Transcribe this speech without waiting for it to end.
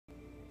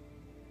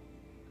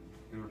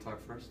You want to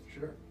talk first?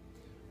 Sure.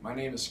 My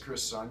name is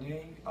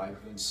Sonnier.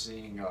 I've been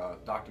seeing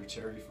Dr.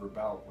 Terry for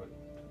about,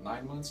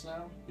 9 months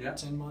now? Yeah.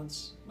 10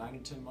 months? 9 or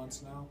 10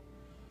 months now.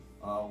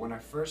 When I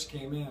first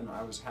came in,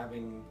 I was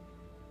having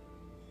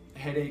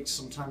headaches,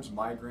 sometimes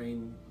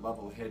migraine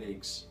level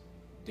headaches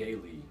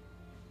daily.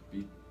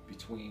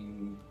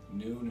 Between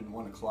noon and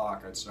 1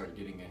 o'clock, I'd start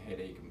getting a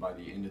headache, and by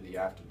the end of the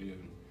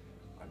afternoon,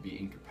 I'd be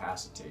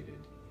incapacitated.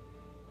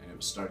 And it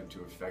was starting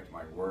to affect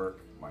my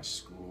work, my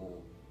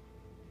school,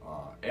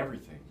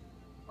 everything.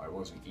 I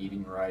wasn't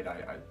eating right,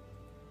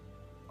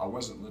 I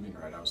wasn't living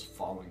right, I was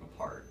falling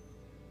apart.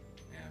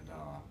 And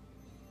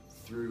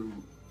through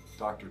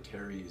Dr.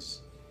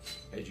 Terry's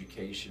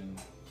education,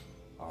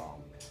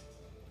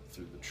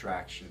 through the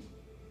traction,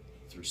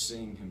 through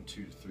seeing him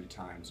 2 to 3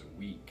 times a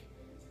week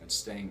and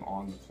staying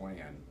on the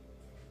plan,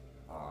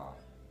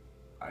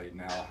 I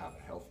now have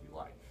a healthy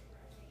life.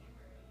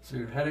 So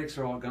your headaches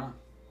are all gone?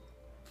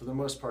 For the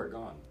most part,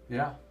 gone.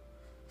 Yeah.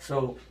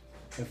 So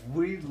if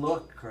we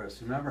look,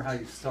 Chris, remember how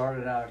you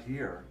started out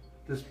here,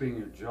 this being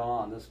your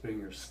jaw and this being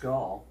your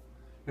skull.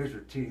 Here's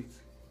your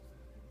teeth,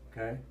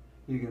 okay?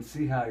 You can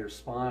see how your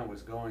spine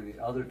was going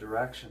the other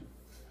direction.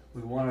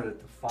 We wanted it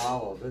to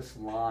follow this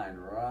line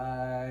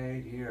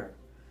right here.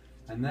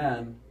 And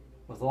then,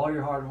 with all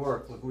your hard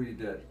work, look what you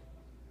did.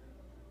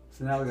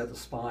 So now we got the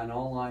spine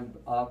all lined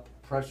up,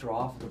 pressure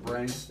off the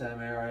brainstem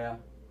area,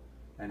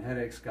 and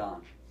headaches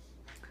gone.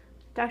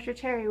 Dr.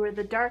 Terry, where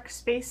the dark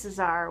spaces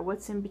are,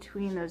 what's in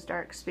between those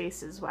dark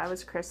spaces? Why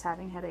was Chris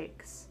having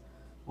headaches?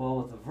 Well,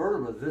 with the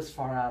vertebra this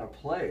far out of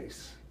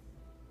place,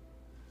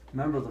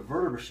 remember the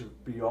vertebra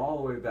should be all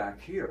the way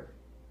back here.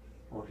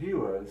 Well, he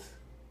was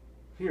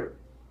here.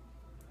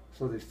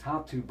 So these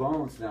top 2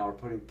 bones now are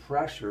putting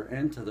pressure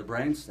into the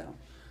brainstem.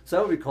 So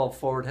that would be called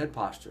forward head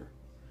posture.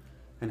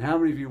 And how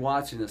many of you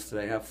watching this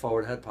today have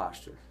forward head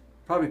posture?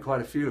 Probably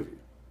quite a few of you.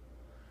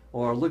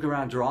 Or look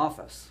around your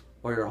office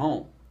or your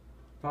home.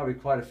 Probably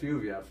quite a few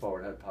of you have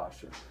forward head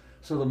posture.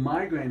 So the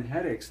migraine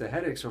headaches, the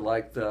headaches are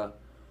like the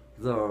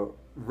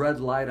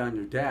red light on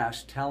your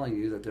dash telling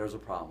you that there's a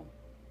problem.